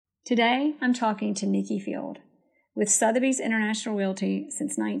Today, I'm talking to Nikki Field with Sotheby's International Realty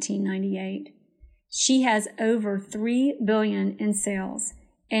since 1998. She has over $3 billion in sales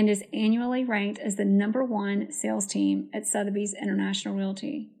and is annually ranked as the #1 sales team at Sotheby's International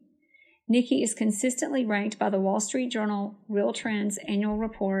Realty. Nikki is consistently ranked by the Wall Street Journal Real Trends annual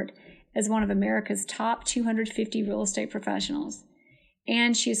report as one of America's top 250 real estate professionals,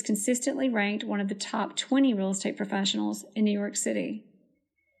 and she is consistently ranked one of the top 20 real estate professionals in New York City.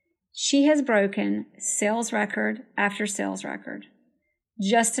 She has broken sales record after sales record.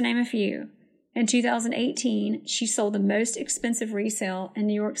 Just to name a few, in 2018, she sold the most expensive resale in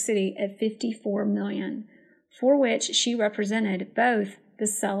New York City at $54 million, for which she represented both the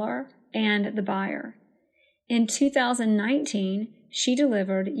seller and the buyer. In 2019, she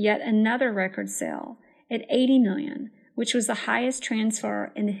delivered yet another record sale at $80 million, which was the highest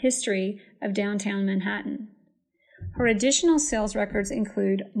transfer in the history of downtown Manhattan. Her additional sales records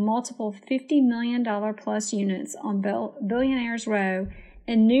include multiple $50 million plus units on Billionaires Row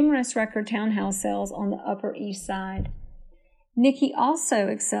and numerous record townhouse sales on the Upper East Side. Nikki also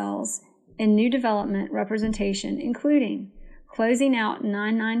excels in new development representation, including closing out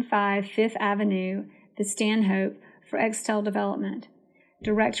 995 Fifth Avenue, the Stanhope, for Extel Development,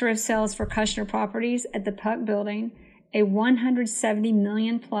 Director of Sales for Kushner Properties at the Puck Building, a $170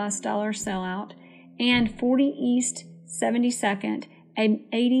 million plus sellout, and 40 East 72nd, an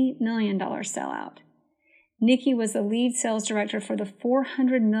 $80 million sellout. Nikki was the lead sales director for the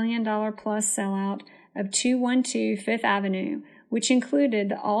 $400 million plus sellout of 212 Fifth Avenue, which included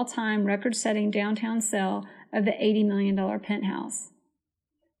the all-time record-setting downtown sale of the $80 million penthouse.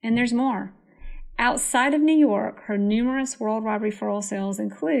 And there's more. Outside of New York, her numerous worldwide referral sales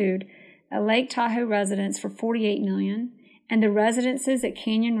include a Lake Tahoe residence for $48 million and the residences at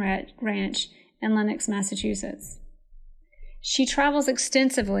Canyon Ranch in Lenox, Massachusetts. She travels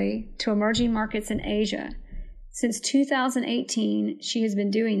extensively to emerging markets in Asia. Since 2018, she has been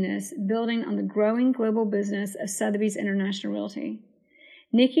doing this, building on the growing global business of Sotheby's International Realty.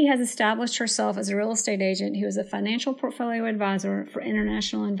 Nikki has established herself as a real estate agent who is a financial portfolio advisor for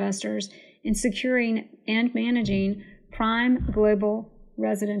international investors in securing and managing prime global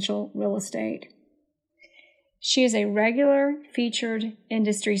residential real estate. She is a regular featured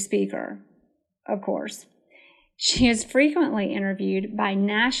industry speaker, of course. She is frequently interviewed by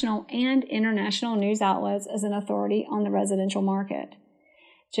national and international news outlets as an authority on the residential market.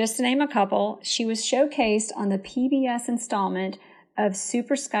 Just to name a couple, she was showcased on the PBS installment of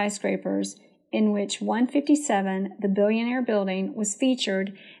Super Skyscrapers, in which 157, the Billionaire Building, was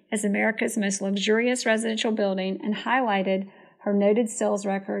featured as America's most luxurious residential building and highlighted her noted sales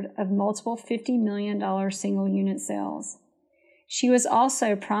record of multiple $50 million single-unit sales. She was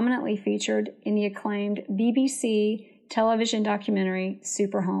also prominently featured in the acclaimed BBC television documentary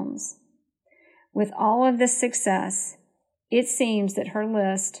Super Homes. With all of this success, it seems that her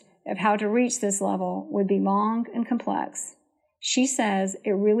list of how to reach this level would be long and complex. She says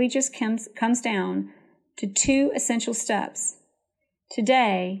it really just comes down to 2 essential steps.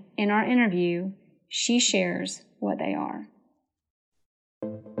 Today, in our interview, she shares what they are.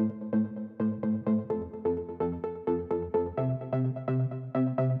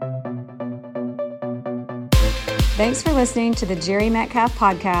 Thanks for listening to the Jerry Metcalf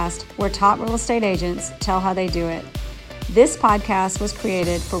Podcast, where top real estate agents tell how they do it. This podcast was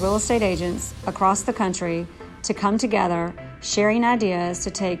created for real estate agents across the country to come together, sharing ideas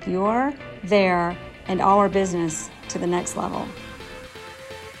to take your, their, and our business to the next level.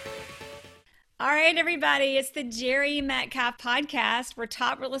 All right, everybody, it's the Jerry Metcalf Podcast, where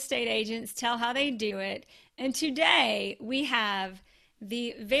top real estate agents tell how they do it. And today we have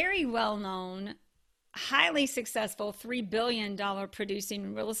the very well-known, highly successful $3 billion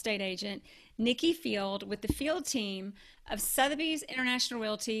producing real estate agent, Nikki Field, with the Field team of Sotheby's International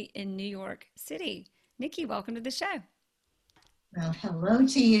Realty in New York City. Nikki, welcome to the show. Well, hello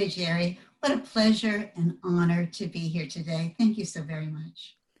to you, Jerry. What a pleasure and honor to be here today. Thank you so very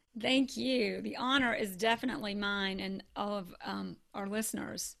much. Thank you. The honor is definitely mine and all of our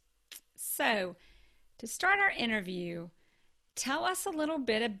listeners. So, to start our interview, tell us a little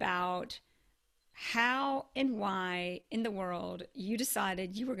bit about how and why in the world you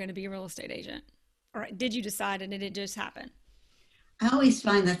decided you were going to be a real estate agent. Or did you decide and did it just happen? I always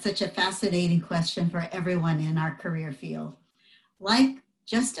find that such a fascinating question for everyone in our career field. Like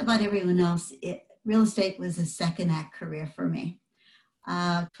just about everyone else, real estate was a second act career for me.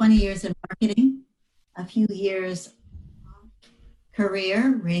 20 years in marketing, a few years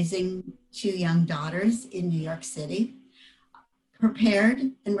career raising 2 young daughters in New York City,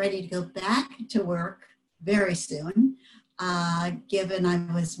 prepared and ready to go back to work very soon given I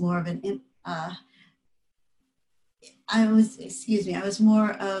was more of I was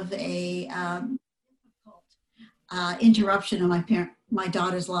more of a interruption of my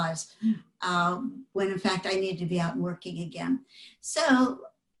daughter's lives, when in fact I needed to be out and working again. So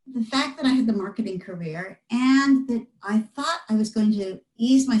the fact that I had the marketing career and that I thought I was going to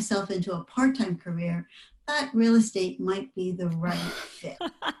ease myself into a part-time career, thought real estate might be the right fit.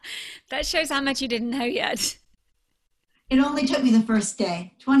 That shows how much you didn't know yet. It only took me the first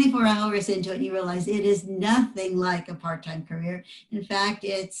day, 24 hours into it, and you realize it is nothing like a part-time career. In fact,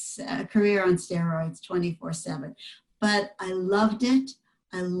 it's a career on steroids, 24/7. But I loved it.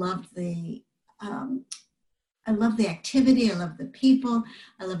 I loved the activity. I loved the people.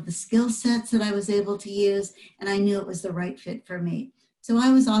 I loved the skill sets that I was able to use, and I knew it was the right fit for me. So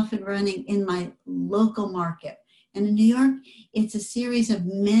I was off and running in my local market. And in New York, it's a series of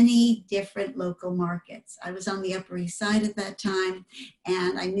many different local markets. I was on the Upper East Side at that time,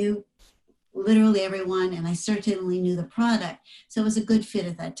 and I knew literally everyone, and I certainly knew the product. So it was a good fit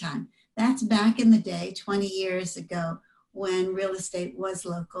at that time. That's back in the day, 20 years ago, when real estate was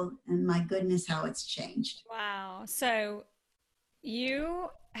local, and my goodness, how it's changed. Wow. So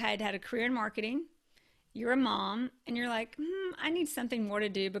you had a career in marketing. You're a mom, and you're like, I need something more to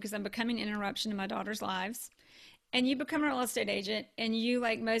do because I'm becoming an interruption in my daughter's lives. And you become a real estate agent, and you,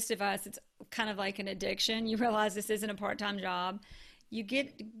 like most of us, it's kind of like an addiction. You realize this isn't a part-time job.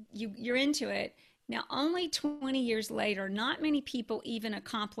 You're into it. Now, only 20 years later, not many people even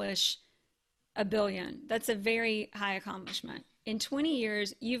accomplish a billion. That's a very high accomplishment. In 20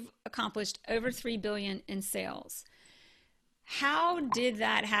 years, you've accomplished over 3 billion in sales. How did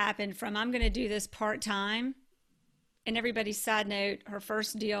that happen from I'm going to do this part-time? And everybody's side note, her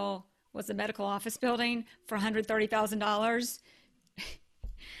first deal was a medical office building for $130,000.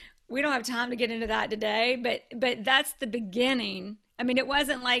 We don't have time to get into that today, but that's the beginning. I mean, it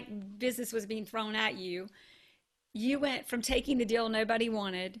wasn't like business was being thrown at you. You went from taking the deal nobody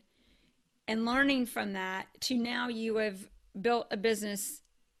wanted and learning from that to now you have built a business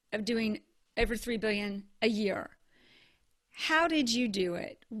of doing over 3 billion a year. How did you do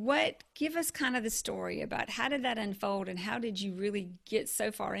it? Give us kind of the story about how did that unfold and how did you really get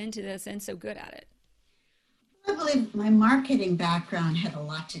so far into this and so good at it? I believe my marketing background had a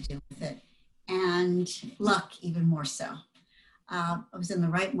lot to do with it, and luck even more so. I was in the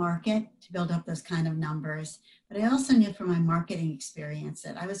right market to build up those kind of numbers, but I also knew from my marketing experience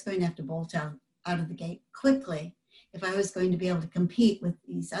that I was going to have to bolt out of the gate quickly if I was going to be able to compete with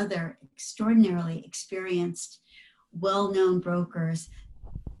these other extraordinarily experienced, well-known brokers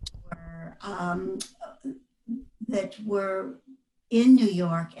that were in New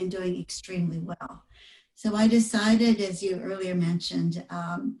York and doing extremely well. So I decided, as you earlier mentioned,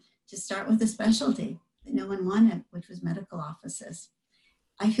 to start with a specialty that no one wanted, which was medical offices.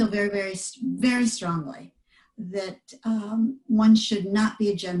 I feel very, very, very strongly that one should not be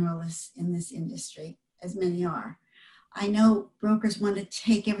a generalist in this industry, as many are. I know brokers want to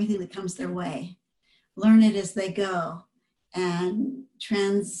take everything that comes their way, learn it as they go, and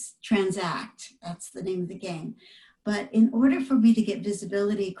transact. That's the name of the game. But in order for me to get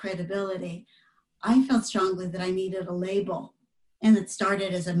visibility, credibility, I felt strongly that I needed a label, and it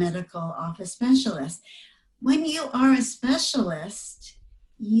started as a medical office specialist. When you are a specialist,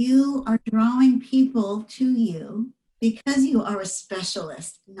 you are drawing people to you because you are a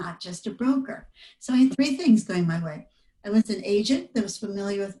specialist, not just a broker. So I had three things going my way. I was an agent that was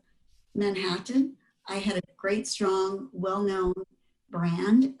familiar with Manhattan. I had a great, strong, well-known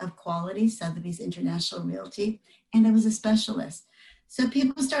brand of quality, Sotheby's International Realty, and I was a specialist. So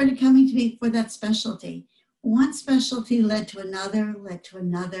people started coming to me for that specialty. One specialty led to another, led to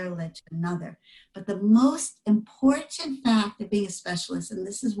another, led to another. But the most important fact of being a specialist, and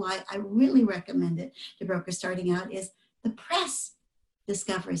this is why I really recommend it to brokers starting out, is the press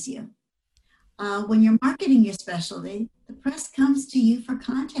discovers you. When you're marketing your specialty, the press comes to you for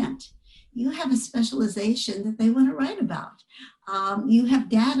content. You have a specialization that they want to write about. You have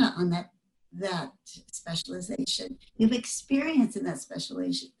data on that specialization. You have experience in that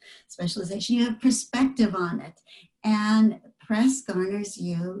specialization. You have perspective on it. And press garners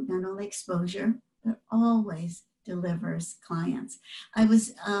you not only exposure, but always delivers clients. I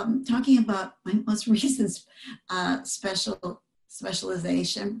was talking about my most recent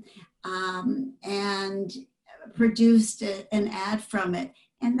specialization and produced an ad from it.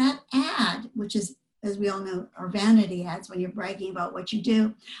 And that ad, which is, as we all know, are vanity ads when you're bragging about what you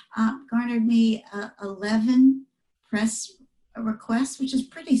do, garnered me 11 press requests, which is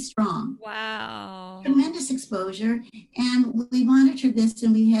pretty strong. Wow. Tremendous exposure. And we monitored this,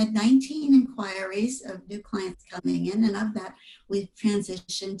 and we had 19 inquiries of new clients coming in. And of that, we've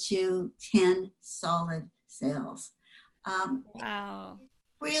transitioned to 10 solid sales. Wow.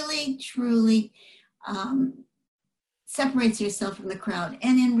 Really, truly separates yourself from the crowd.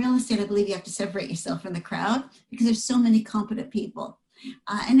 And in real estate, I believe you have to separate yourself from the crowd because there's so many competent people.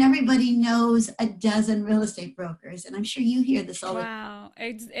 And everybody knows a dozen real estate brokers. And I'm sure you hear this all the time. Wow.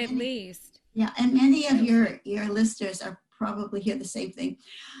 At least. Yeah, and many of your listeners are probably hear the same thing.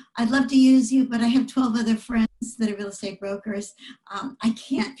 I'd love to use you, but I have 12 other friends that are real estate brokers. I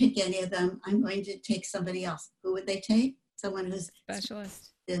can't pick any of them. I'm going to take somebody else. Who would they take? Someone who's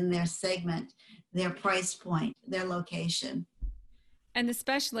Specialist. in their segment, their price point, their location. And the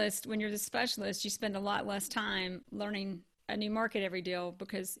specialist, when you're the specialist, you spend a lot less time learning a new market every deal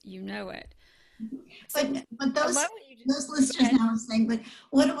because you know it. So But I those love what you just those go listeners ahead. now are saying, but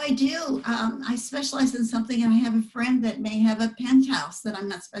what do I do? I specialize in something, and I have a friend that may have a penthouse that I'm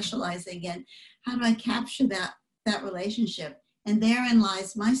not specializing in. How do I capture that relationship? And therein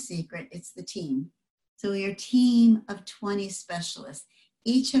lies my secret. It's the team. So we're a team of 20 specialists,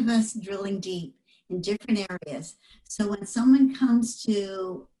 each of us drilling deep in different areas. So when someone comes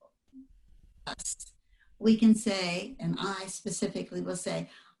to us, we can say, and I specifically will say,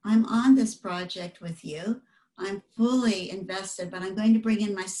 I'm on this project with you. I'm fully invested, but I'm going to bring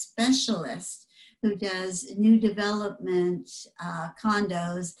in my specialist who does new development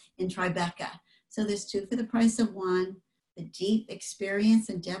condos in Tribeca. So there's two for the price of one, the deep experience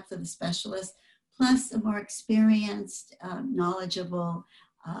and depth of the specialist, plus a more experienced, knowledgeable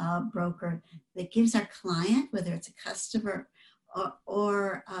broker that gives our client, whether it's a customer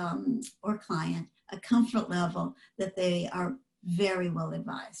or client, a comfort level that they are very well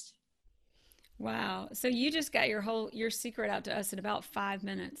advised. Wow. So you just got your secret out to us in about 5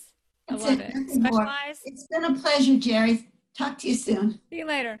 minutes. I That's love it, it. nothing more. Specialize. It's been a pleasure, Jerry. Talk to you soon. See you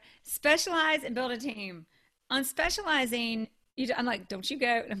later. Specialize and build a team. On specializing, I'm like, don't you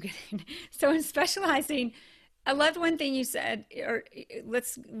go. I'm kidding. So in specializing, I loved one thing you said, or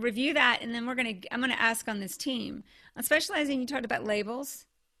let's review that, and then I'm gonna ask on this team. On specializing, you talked about labels.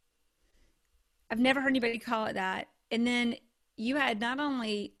 I've never heard anybody call it that. And then you had not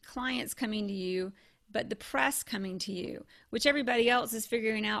only clients coming to you, but the press coming to you, which everybody else is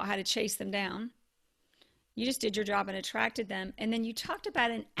figuring out how to chase them down. You just did your job and attracted them. And then you talked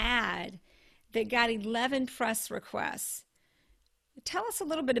about an ad that got 11 press requests. Tell us a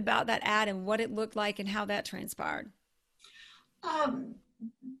little bit about that ad and what it looked like and how that transpired. Um,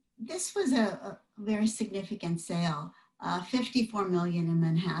 this was a very significant sale, 54 million in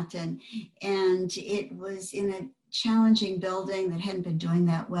Manhattan, and it was in a challenging building that hadn't been doing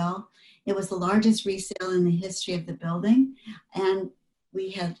that well. It was the largest resale in the history of the building, and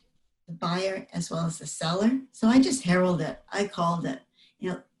we had the buyer as well as the seller. So I just heralded it. I called it,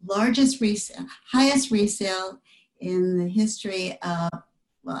 largest resale, highest resale in the history of,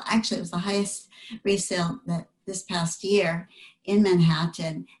 well, actually it was the highest resale that this past year in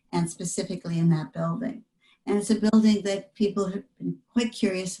Manhattan, and specifically in that building. And it's a building that people have been quite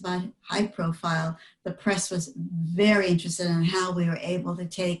curious about, high profile. The press was very interested in how we were able to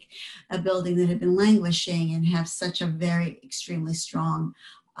take a building that had been languishing and have such a very extremely strong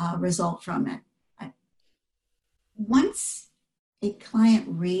result from it. Once a client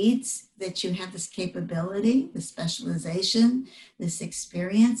reads that you have this capability, this specialization, this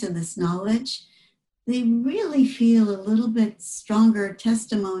experience, and this knowledge, they really feel a little bit stronger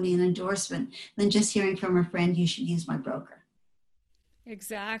testimony and endorsement than just hearing from a friend, you should use my broker.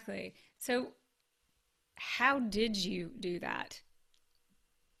 Exactly. So, how did you do that?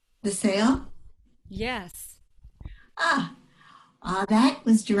 The sale, Yes. ah, that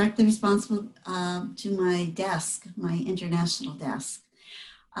was directly responsible to my desk, my international desk.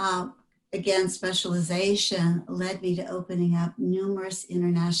 Uh, Again, specialization led me to opening up numerous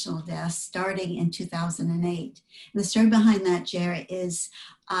international desks starting in 2008. And the story behind that, Jerry, is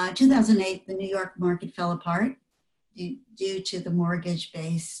 2008, the New York market fell apart due to the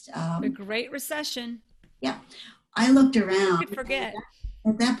mortgage-based. The Great Recession. Yeah, I looked Who around. could forget?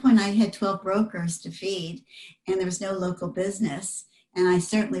 At that point, I had 12 brokers to feed, and there was no local business. And I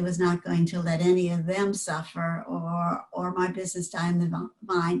certainly was not going to let any of them suffer or my business die in the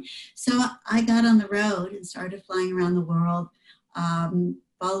vine. So I got on the road and started flying around the world,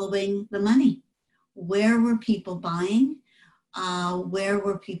 following the money. Where were people buying? Where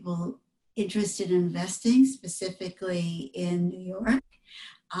were people interested in investing, specifically in New York?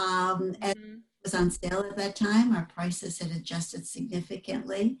 And Mhm. was on sale at that time. Our prices had adjusted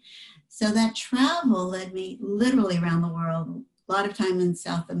significantly. So that travel led me literally around the world, a lot of time in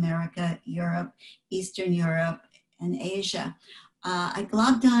South America, Europe, Eastern Europe, and Asia. I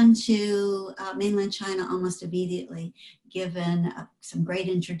globbed on to mainland China almost immediately, given some great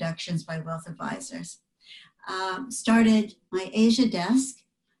introductions by wealth advisors. Started my Asia desk,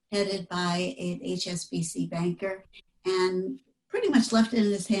 headed by an HSBC banker, and pretty much left it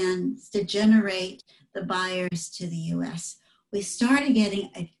in his hands to generate the buyers to the US. We started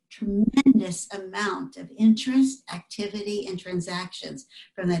getting a tremendous amount of interest, activity, and transactions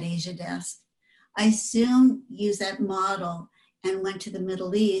from that Asia desk. I soon used that model and went to the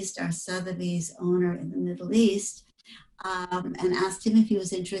Middle East, our Sotheby's owner in the Middle East, and asked him if he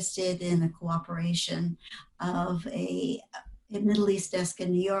was interested in the cooperation of a Middle East desk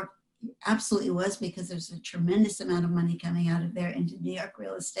in New York. Absolutely was, because there's a tremendous amount of money coming out of there into New York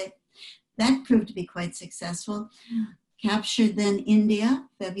real estate. That proved to be quite successful. Captured then India,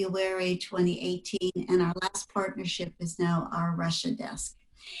 February 2018, and our last partnership is now our Russia desk.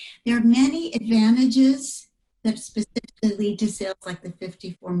 There are many advantages that specifically lead to sales like the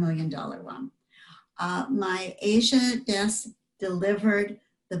 $54 million one. My Asia desk delivered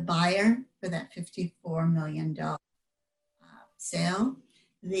the buyer for that $54 million sale.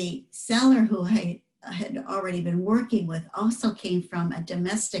 The seller, who I had already been working with, also came from a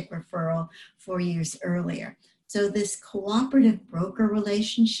domestic referral 4 years earlier. So this cooperative broker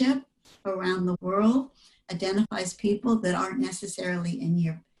relationship around the world identifies people that aren't necessarily in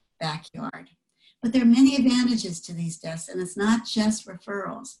your backyard. But there are many advantages to these desks, and it's not just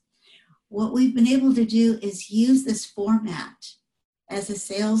referrals. What we've been able to do is use this format as a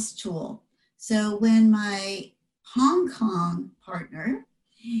sales tool. So when my Hong Kong partner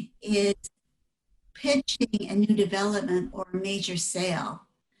is pitching a new development or a major sale,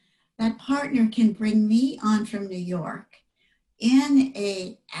 that partner can bring me on from New York in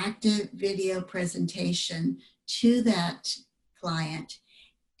a active video presentation to that client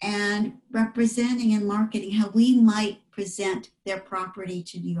and representing and marketing how we might present their property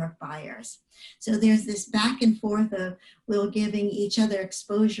to New York buyers. So there's this back and forth of we're giving each other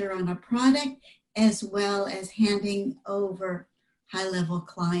exposure on a product, as well as handing over high-level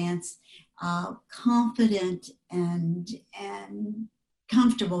clients, confident and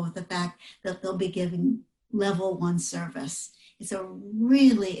comfortable with the fact that they'll be giving level 1 service. It's a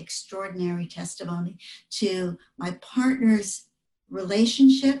really extraordinary testimony to my partner's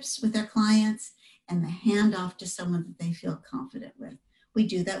relationships with their clients and the handoff to someone that they feel confident with. We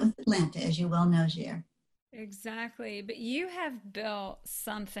do that with Atlanta, as you well know, Jer. Exactly. But you have built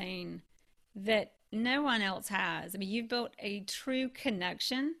something that no one else has. I mean, you've built a true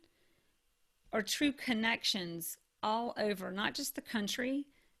connection or true connections all over, not just the country,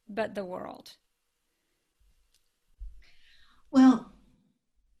 but the world. Well,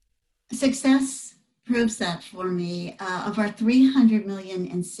 success proves that for me. Of our 300 million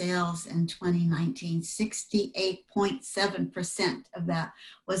in sales in 2019, 68.7% of that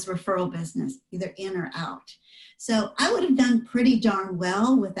was referral business, either in or out. So I would have done pretty darn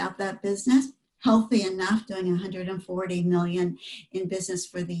well without that business, healthy enough, doing 140 million in business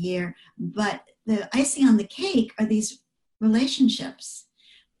for the year. But the icing on the cake are these relationships.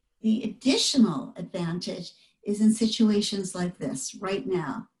 The additional advantage is in situations like this right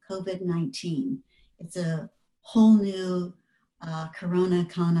now, COVID-19. It's a whole new corona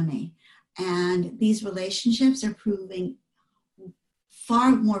economy. And these relationships are proving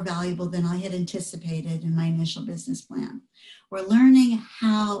far more valuable than I had anticipated in my initial business plan. We're learning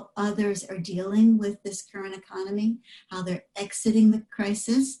how others are dealing with this current economy, how they're exiting the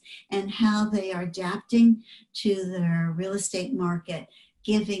crisis, and how they are adapting to their real estate market,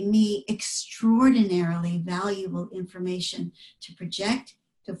 giving me extraordinarily valuable information to project,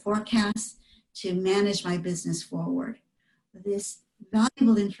 to forecast, to manage my business forward. This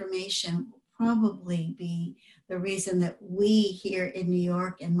valuable information will probably be the reason that we here in New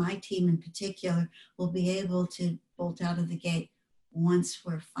York, and my team in particular, will be able to bolt out of the gate once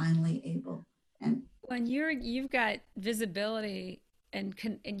we're finally able. And when you've got visibility and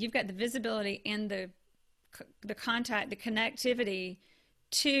you've got the visibility and the contact, the connectivity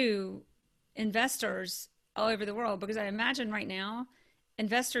to investors all over the world, because I imagine right now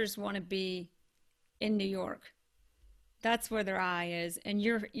investors want to be in New York. That's where their eye is, and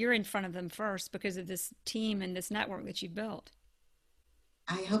you're in front of them first because of this team and this network that you've built.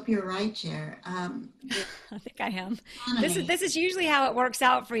 I hope you're right, Jer. I think I am. This is usually how it works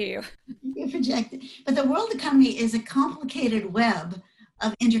out for you. You project it. But the world economy is a complicated web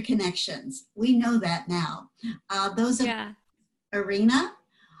of interconnections. We know that now. Those of arena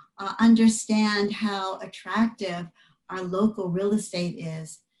understand how attractive our local real estate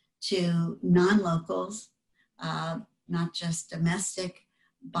is to non-locals, uh, not just domestic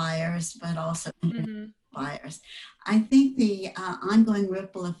buyers, but also international Mm-hmm. buyers. I think the ongoing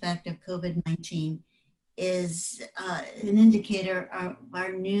ripple effect of COVID-19 is an indicator of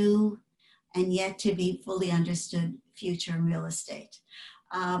our new and yet to be fully understood future in real estate.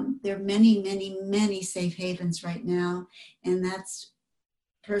 There are many, many, many safe havens right now, and that's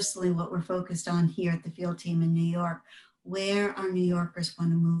personally what we're focused on here at the field team in New York, where our New Yorkers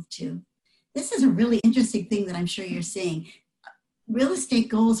want to move to. This is a really interesting thing that I'm sure you're seeing. Real estate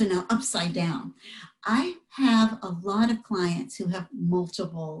goals are now upside down. I have a lot of clients who have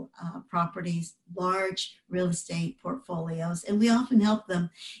multiple properties, large real estate portfolios, and we often help them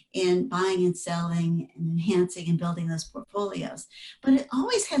in buying and selling and enhancing and building those portfolios. But it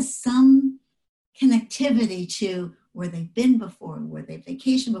always has some connectivity to where they've been before, where they've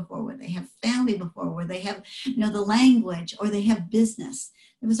vacationed before, where they have family before, where they have, the language, or they have business.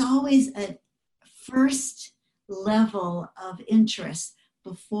 There was always a first level of interest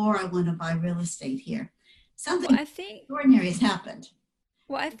before I want to buy real estate here. Well, Something I think, extraordinary has happened.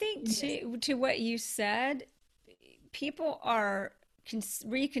 well, I think to what you said, people are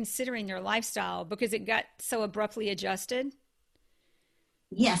reconsidering their lifestyle because it got so abruptly adjusted.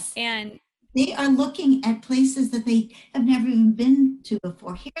 Yes, And they are looking at places that they have never even been to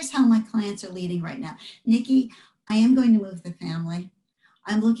before. Here's how my clients are leading right now. Nikki, I am going to move the family.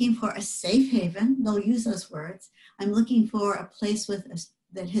 I'm looking for a safe haven. They'll use those words. I'm looking for a place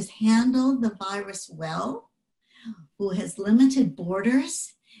that has handled the virus well, who has limited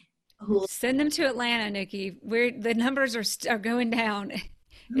borders, who send them to Atlanta, Nikki. Where the numbers are going down.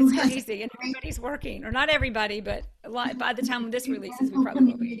 who It's has crazy, and great everybody's working, or not everybody, but a lot. By the time this releases, we rental probably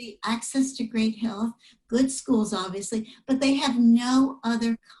will be. community, access to great health, good schools, obviously, but they have no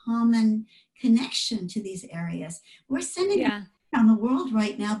other common connection to these areas. We're sending them Yeah, around the world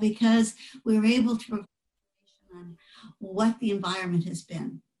right now because we're able to provide on what the environment has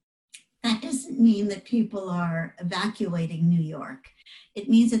been. That doesn't mean that people are evacuating New York. It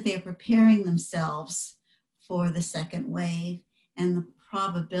means that they're preparing themselves for the second wave and the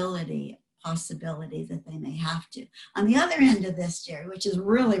possibility that they may have to. On the other end of this, Jerry, which is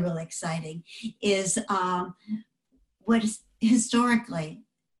really, really exciting, is what is historically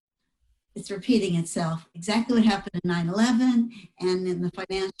it's repeating itself. Exactly what happened in 9/11 and in the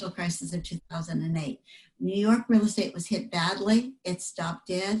financial crisis of 2008. New York real estate was hit badly. It stopped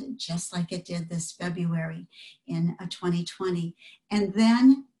dead, just like it did this February in 2020. And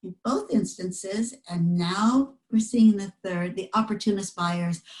then in both instances, and now we're seeing the third, the opportunist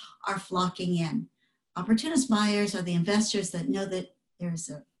buyers are flocking in. Opportunist buyers are the investors that know that there's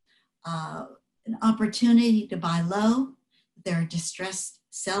an opportunity to buy low. There are distressed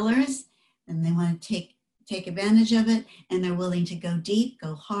sellers and they want to take advantage of it, and they're willing to go deep,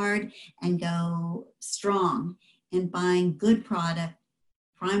 go hard, and go strong in buying good product,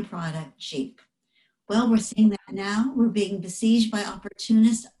 prime product, cheap. Well, we're seeing that now. We're being besieged by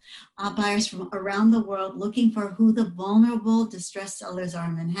opportunist buyers from around the world looking for who the vulnerable distressed sellers are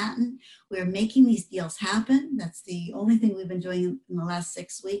in Manhattan. We're making these deals happen. That's the only thing we've been doing in the last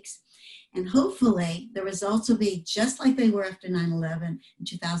 6 weeks. And hopefully the results will be just like they were after 9/11 in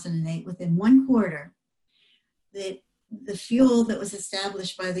 2008. Within 1 quarter, the fuel that was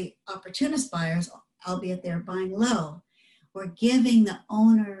established by the opportunist buyers, albeit they're buying low, were giving the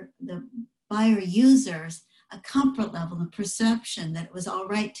buyer users a comfort level and perception that it was all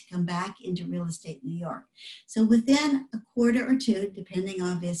right to come back into real estate in New York. So within a quarter or two, depending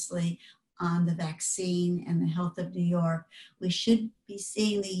obviously on the vaccine and the health of New York, we should be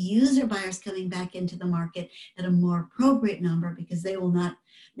seeing the user buyers coming back into the market at a more appropriate number because they will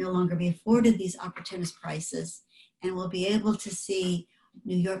no longer be afforded these opportunist prices, and we'll be able to see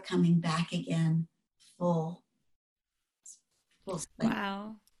New York coming back again full swing.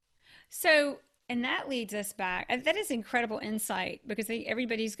 wow. So, and that leads us back. That is incredible insight because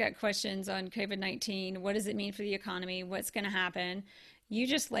everybody's got questions on COVID-19. What does it mean for the economy? What's going to happen? You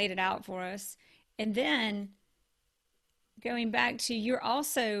just laid it out for us. And then going back to you're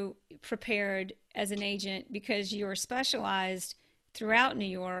also prepared as an agent because you're specialized throughout New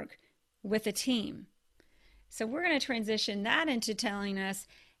York with a team. So we're going to transition that into telling us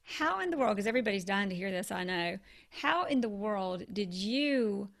how in the world, because everybody's dying to hear this, I know, how in the world did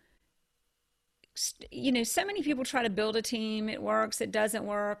so many people try to build a team, it works, it doesn't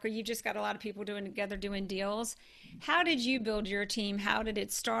work, or you just got a lot of people doing deals. How did you build your team? How did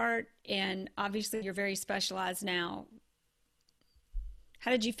it start? And obviously you're very specialized now.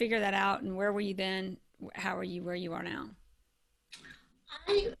 How did you figure that out, and where were you then? How are you where you are now?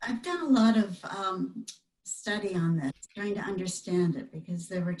 I've done a lot of study on this, trying to understand it, because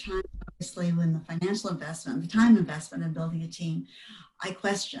there were times, obviously, when the financial investment, the time investment in building a team, I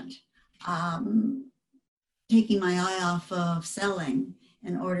questioned. Um, Taking my eye off of selling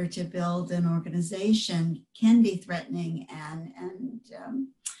in order to build an organization can be threatening and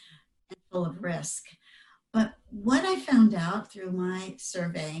full of risk. But what I found out through my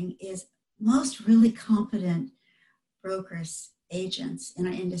surveying is most really competent brokers, agents in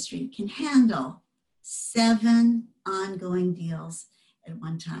our industry can handle 7 ongoing deals at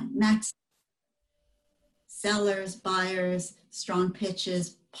one time. Max sellers, buyers, strong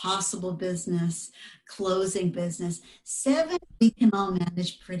pitches, possible business, closing business. 7 we can all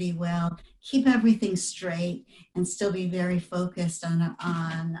manage pretty well, keep everything straight, and still be very focused on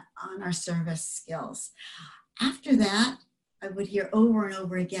our service skills. After that, I would hear over and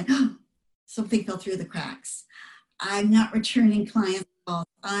over again, oh, something fell through the cracks. I'm not returning client calls.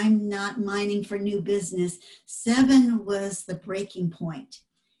 I'm not mining for new business. 7 was the breaking point.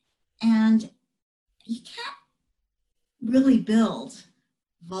 And you can't really build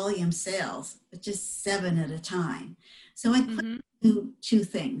volume sales, but just 7 at a time. So I could do 2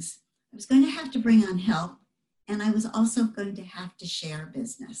 things. I was going to have to bring on help, and I was also going to have to share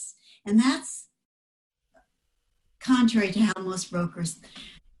business. And that's contrary to how most brokers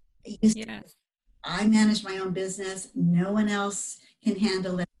use. Yes. I manage my own business. No one else can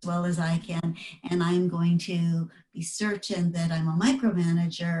handle it as well as I can. And I'm going to be certain that I'm a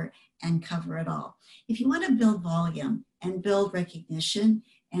micromanager and cover it all. If you want to build volume and build recognition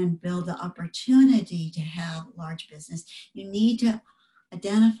and build the opportunity to have large business, you need to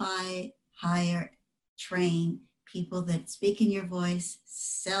identify, hire, train people that speak in your voice,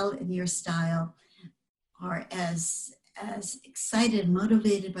 sell in your style, are as excited,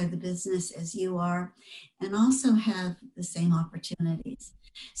 motivated by the business as you are, and also have the same opportunities.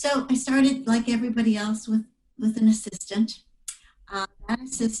 So I started, like everybody else, with an assistant. That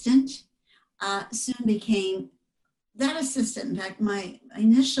assistant soon became that assistant. In fact, my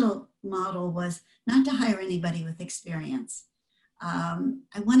initial model was not to hire anybody with experience.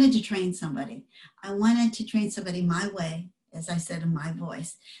 I wanted to train somebody. I wanted to train somebody my way, as I said, in my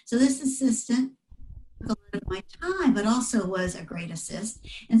voice. So this assistant a lot of my time, but also was a great assist,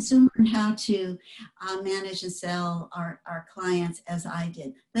 and soon learned how to manage and sell our clients as I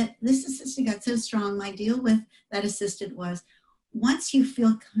did. But this assistant got so strong. My deal with that assistant was, once you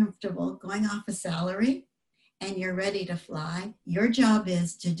feel comfortable going off a salary and you're ready to fly, your job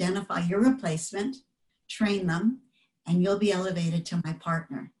is to identify your replacement, train them, and you'll be elevated to my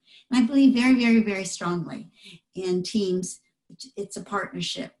partner. And I believe very, very, very strongly in teams. It's a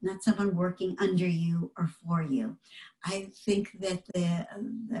partnership, not someone working under you or for you. I think that the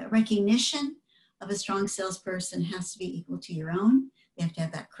recognition of a strong salesperson has to be equal to your own. They have to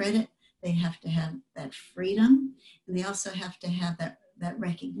have that credit. They have to have that freedom. And they also have to have that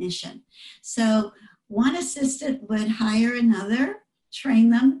recognition. So one assistant would hire another, train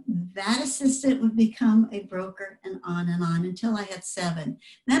them. That assistant would become a broker, and on until I had 7.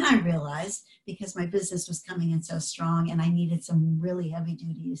 Then I realized, because my business was coming in so strong and I needed some really heavy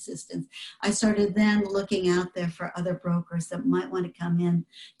duty assistants, I started then looking out there for other brokers that might want to come in,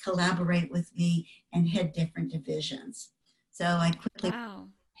 collaborate with me, and head different divisions. So I quickly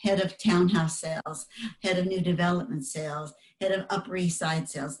head of townhouse sales, head of new development sales, head of Upper East Side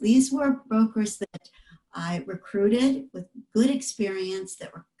sales. These were brokers that I recruited with good experience,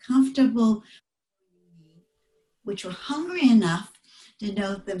 that were comfortable, which were hungry enough to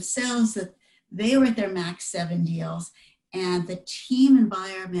know themselves that they were at their max 7 deals, and the team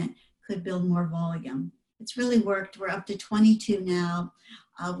environment could build more volume. It's really worked. We're up to 22 now.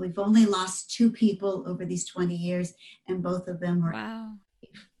 We've only lost 2 people over these 20 years, and both of them were. Wow.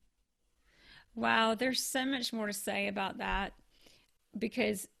 Wow, there's so much more to say about that,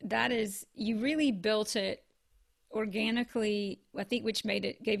 because that is, you really built it organically, I think, which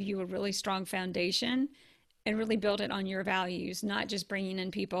gave you a really strong foundation and really built it on your values, not just bringing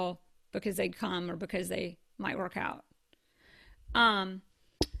in people because they'd come or because they might work out. Um,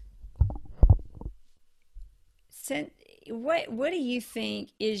 what do you think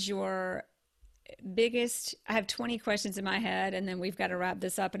is your biggest? I have 20 questions in my head, and then we've got to wrap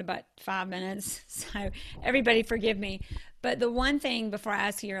this up in about 5 minutes. So everybody forgive me. But the one thing before I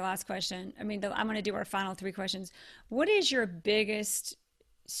ask you your last question, I'm going to do our final 3 questions. What is your biggest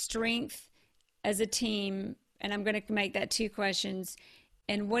strength as a team? And I'm going to make that 2 questions.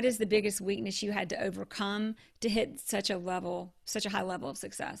 And what is the biggest weakness you had to overcome to hit such a high level of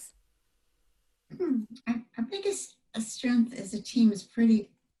success? Our biggest strength as a team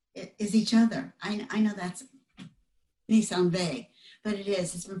is each other. I know that may sound vague, but it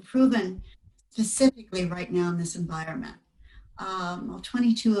is. It's been proven specifically right now in this environment.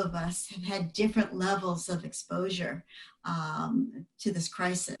 22 of us have had different levels of exposure to this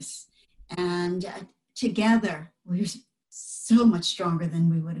crisis. And together, we're so much stronger than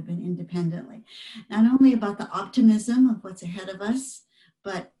we would have been independently. Not only about the optimism of what's ahead of us,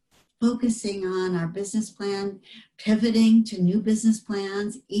 but focusing on our business plan, pivoting to new business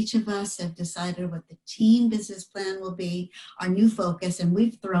plans. Each of us have decided what the team business plan will be, our new focus, and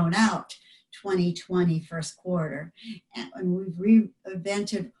we've thrown out 2020 first quarter. And we've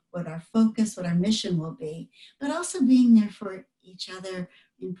reinvented what our focus, what our mission will be, but also being there for each other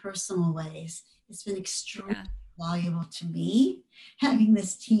in personal ways. It's been extremely valuable to me, having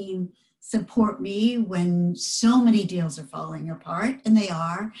this team support me when so many deals are falling apart, and they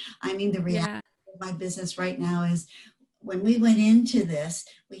are. I mean, the reality of my business right now is when we went into this,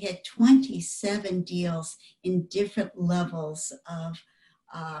 we had 27 deals in different levels of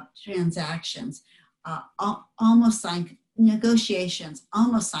transactions, almost signed negotiations,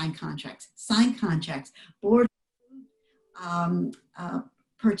 almost signed contracts, board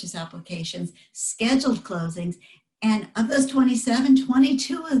purchase applications, scheduled closings, and of those 27,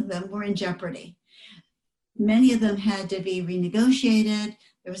 22 of them were in jeopardy. Many of them had to be renegotiated.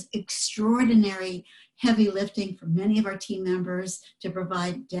 There was extraordinary heavy lifting for many of our team members to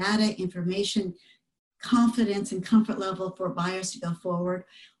provide data, information, confidence, and comfort level for buyers to go forward.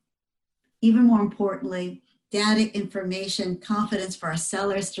 Even more importantly, data, information, confidence for our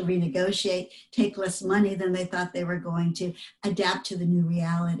sellers to renegotiate, take less money than they thought they were going to, adapt to the new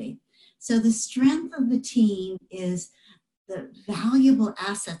reality. So the strength of the team is the valuable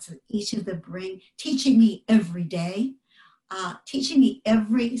assets that each of them bring, teaching me every day, teaching me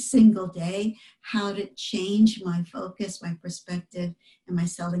every single day how to change my focus, my perspective, and my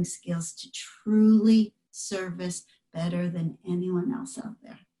selling skills to truly service better than anyone else out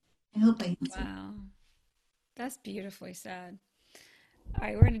there. I hope I answered. Wow. That's beautifully said. All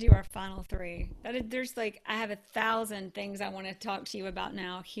right, we're going to do our final three. There's I have 1,000 things I want to talk to you about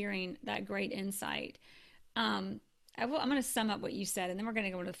now, hearing that great insight. I'm going to sum up what you said, and then we're going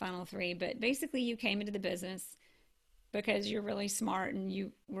to go to the final three. But basically, you came into the business because you're really smart and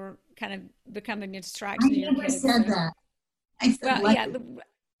you were kind of becoming a distraction to your kids. I never said that. I said, well, yeah,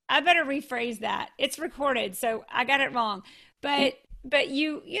 I better rephrase that. It's recorded, so I got it wrong. But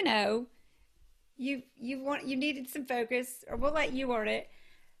you needed some focus, or we'll let you word it.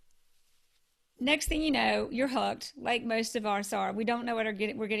 Next thing you know, you're hooked, like most of us are. We don't know what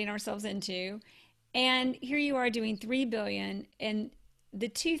we're getting ourselves into. And here you are doing $3 billion. And the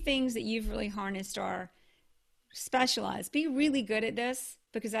two things that you've really harnessed are specialize. Be really good at this,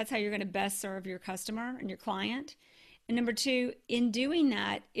 because that's how you're going to best serve your customer and your client. And number two, in doing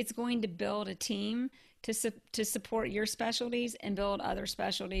that, it's going to build a team to support your specialties and build other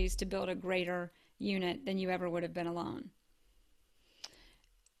specialties to build a greater unit than you ever would have been alone.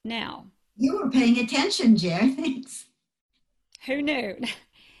 Now, you were paying attention, Jer. Thanks. Who knew?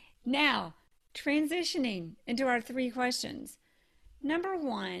 Now, transitioning into our three questions. Number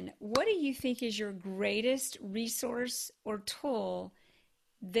one, what do you think is your greatest resource or tool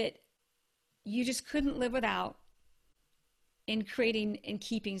that you just couldn't live without in creating and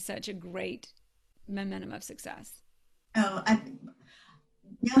keeping such a great momentum of success? Oh,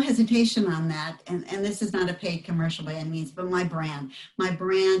 no hesitation on that. And this is not a paid commercial by any means, but my brand. My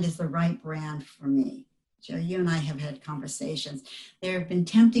brand is the right brand for me. Joe, you and I have had conversations. There have been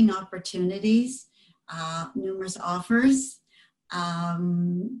tempting opportunities, numerous offers,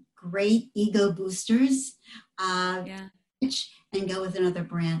 great ego boosters, and go with another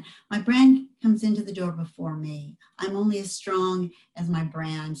brand. My brand comes into the door before me. I'm only as strong as my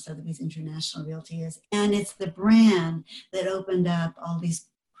brand, Sotheby's International Realty is. And it's the brand that opened up all these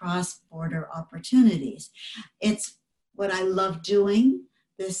cross-border opportunities. It's what I love doing,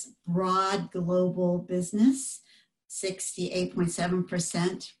 this broad global business,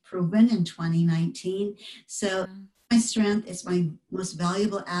 68.7% proven in 2019. So my strength is my most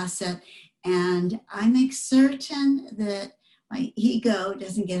valuable asset. And I make certain that my ego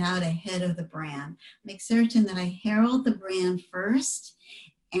doesn't get out ahead of the brand. Make certain that I herald the brand first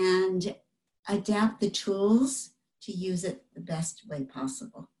and adapt the tools to use it the best way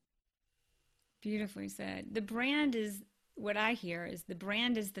possible. Beautifully said. The brand is, what I hear is the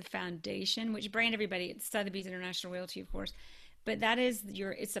brand is the foundation, which brand everybody, it's Sotheby's International Realty, of course, but that is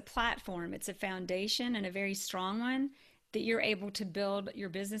it's a platform, it's a foundation, and a very strong one that you're able to build your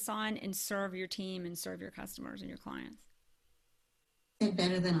business on and serve your team and serve your customers and your clients. Said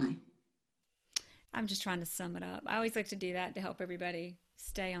better than I. I'm just trying to sum it up. I always like to do that to help everybody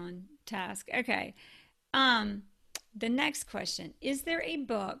stay on task. Okay. The next question, is there a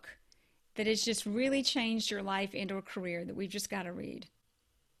book that has just really changed your life and or career that we've just got to read?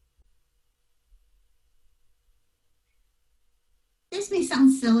 This may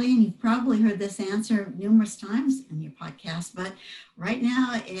sound silly, and you've probably heard this answer numerous times in your podcast, but right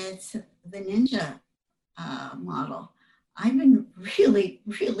now it's the Ninja model. I've been really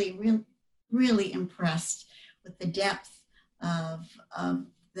impressed with the depth of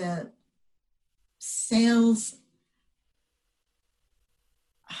the sales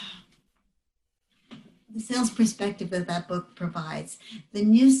the sales perspective that that book provides, the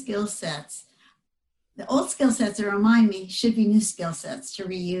new skill sets. The old skill sets that remind me should be new skill sets to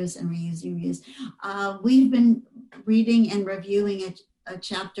reuse and reuse and reuse. We've been reading and reviewing a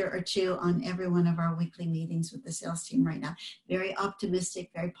chapter or two on every one of our weekly meetings with the sales team right now. Very optimistic,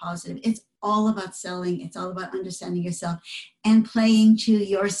 very positive. It's all about selling. It's all about understanding yourself and playing to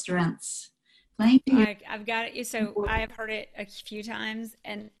your strengths. I've got it. So I have heard it a few times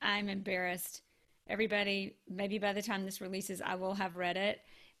and I'm embarrassed. Everybody, maybe by the time this releases, I will have read it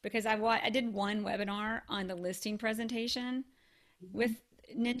because I did one webinar on the listing presentation with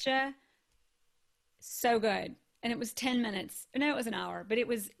Ninja. So good. And it was 10 minutes. No, it was an hour, but it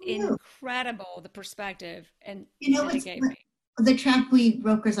was incredible, the perspective and that it gave me. The trap we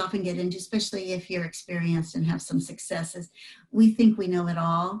brokers often get into, especially if you're experienced and have some successes, we think we know it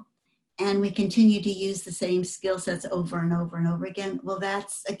all and we continue to use the same skill sets over and over and over again. Well,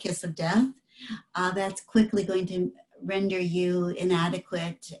 that's a kiss of death. That's quickly going to render you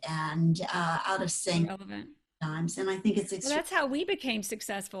inadequate and out of sync. Irrelevant. Times. And I think it's well, that's how we became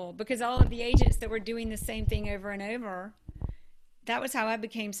successful because all of the agents that were doing the same thing over and over, that was how I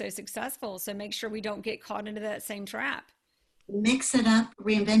became so successful. So make sure we don't get caught into that same trap. Mix it up,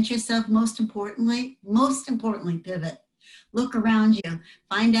 reinvent yourself. Most importantly, pivot. Look around you,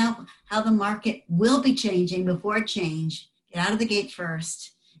 find out how the market will be changing before it change. Get out of the gate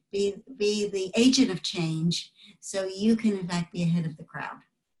first. Be the agent of change so you can in fact be ahead of the crowd.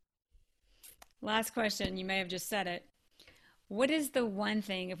 Last question. You may have just said it. What is the one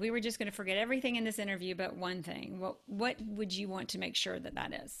thing, if we were just going to forget everything in this interview but one thing, what would you want to make sure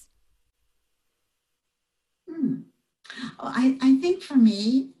that is? I think for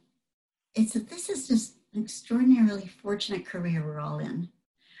me, it's that this is just an extraordinarily fortunate career we're all in.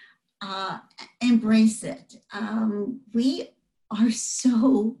 Embrace it. We are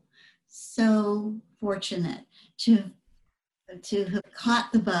so fortunate to have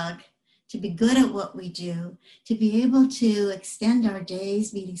caught the bug, to be good at what we do, to be able to extend our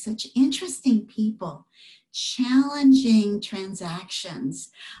days meeting such interesting people, challenging transactions,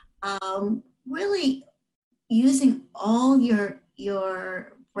 really using all your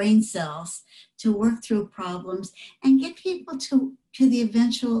brain cells to work through problems and get people to the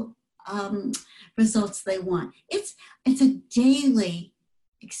eventual results they want. It's a daily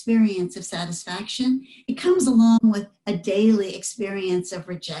experience of satisfaction. It comes along with a daily experience of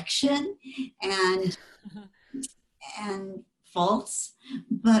rejection and faults.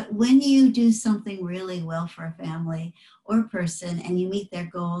 But when you do something really well for a family or a person and you meet their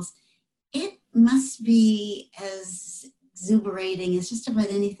goals, it must be as exuberating as just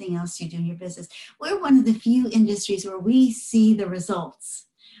about anything else you do in your business. We're one of the few industries where we see the results.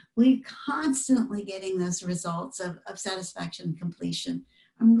 We're constantly getting those results of satisfaction and completion.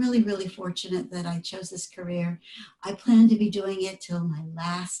 I'm really fortunate that I chose this career. I plan to be doing it till my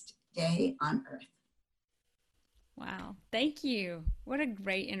last day on earth. Wow. Thank you. What a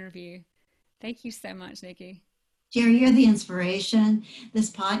great interview. Thank you so much, Nikki. Jerry, you're the inspiration. This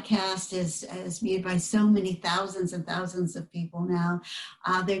podcast is viewed by so many thousands and thousands of people now.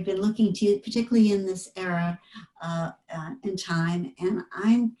 They've been looking to you, particularly in this era in time. And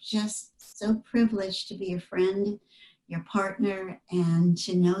I'm just so privileged to be your friend, your partner, and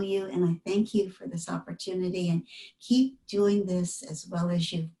to know you. And I thank you for this opportunity, and keep doing this as well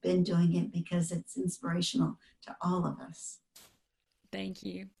as you've been doing it because it's inspirational to all of us. Thank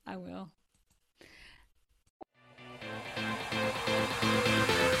you. I will.